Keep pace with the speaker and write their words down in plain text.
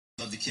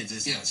love the kids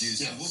at Yes, Juice.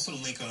 yes. And we'll put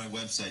a link on our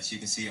website so you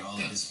can see all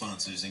of his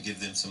sponsors and give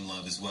them some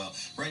love as well.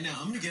 Right now,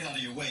 I'm going to get out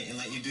of your way and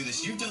let you do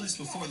this. You've done this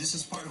before. This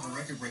is part of a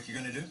record break you're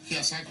going to do?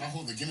 Yes, I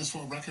hold the Guinness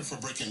World Record for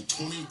breaking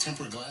 20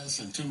 tempered glass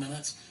in 2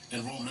 minutes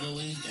in Rome,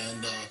 Italy.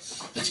 And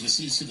as you can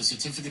see the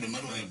certificate, the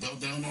medal, and the belt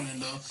down there.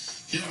 And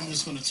here I'm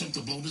just going to attempt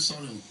to blow this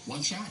out in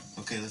one shot.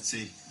 Okay, let's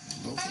see.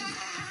 Okay.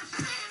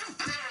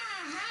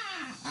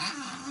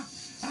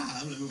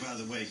 I'm going to move out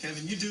of the way.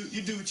 Kevin, you do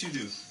what you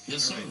do.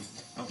 Yes, sir.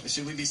 Right.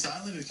 Should we be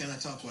silent or can I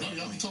talk? No,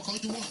 y'all can talk all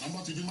you want. I'm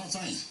about to do my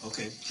thing.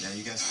 Okay. Now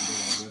you guys can go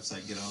to our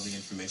website, get all the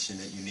information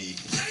that you need.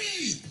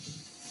 Hey!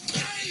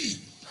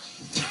 Hey!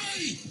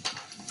 Hey!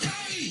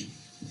 Hey!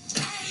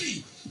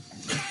 Hey!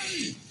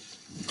 Hey!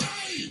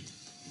 Hey!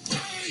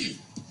 Hey!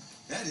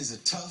 That is a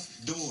tough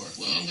door.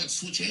 Well, I'm going to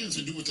switch hands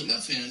and do with the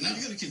left hand now.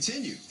 You're going to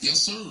continue?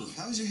 Yes, sir.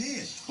 How's your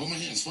hand? Oh, my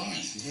hand's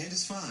fine. Your hand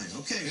is fine.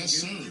 Okay, yes,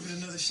 sir. Give it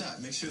another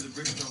shot. Make sure the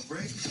bricks don't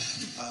break.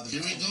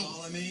 Here we go.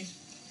 Fall, I mean.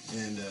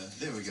 And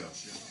there we go.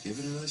 Give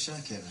it another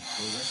shot, Kevin.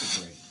 For a record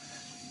break.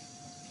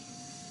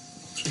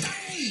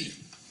 Hey!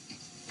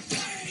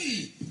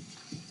 Hey!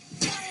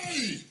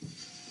 Hey!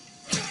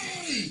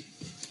 Hey!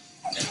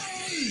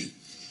 Hey!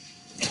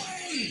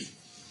 Hey!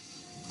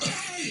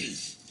 Hey!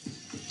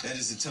 That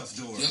is a tough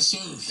door. Yes,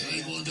 sir. I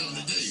ain't going down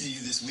today. See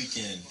you this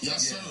weekend.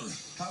 Yes,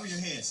 sir. How are your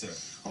hands, sir?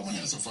 Oh, my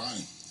hands are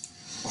fine.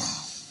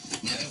 Wow.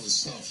 Man, that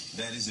was tough.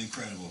 That is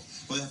incredible.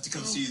 We'll have to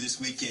come see you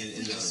this weekend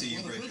and see you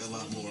break a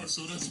lot more.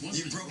 So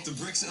You broke the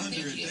bricks under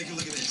it. Take a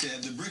look at that,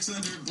 Chad. The bricks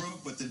under it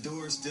broke, but the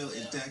door is still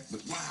intact.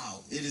 But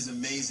wow, it is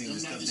amazing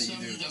the stuff that you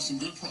do. You got some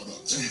good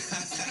products.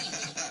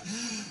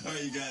 All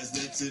right, you guys,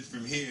 that's it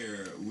from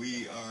here.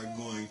 We are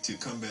going to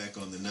come back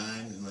on the 9,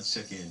 and let's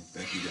check in.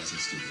 Back to you guys in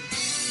the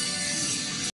studio.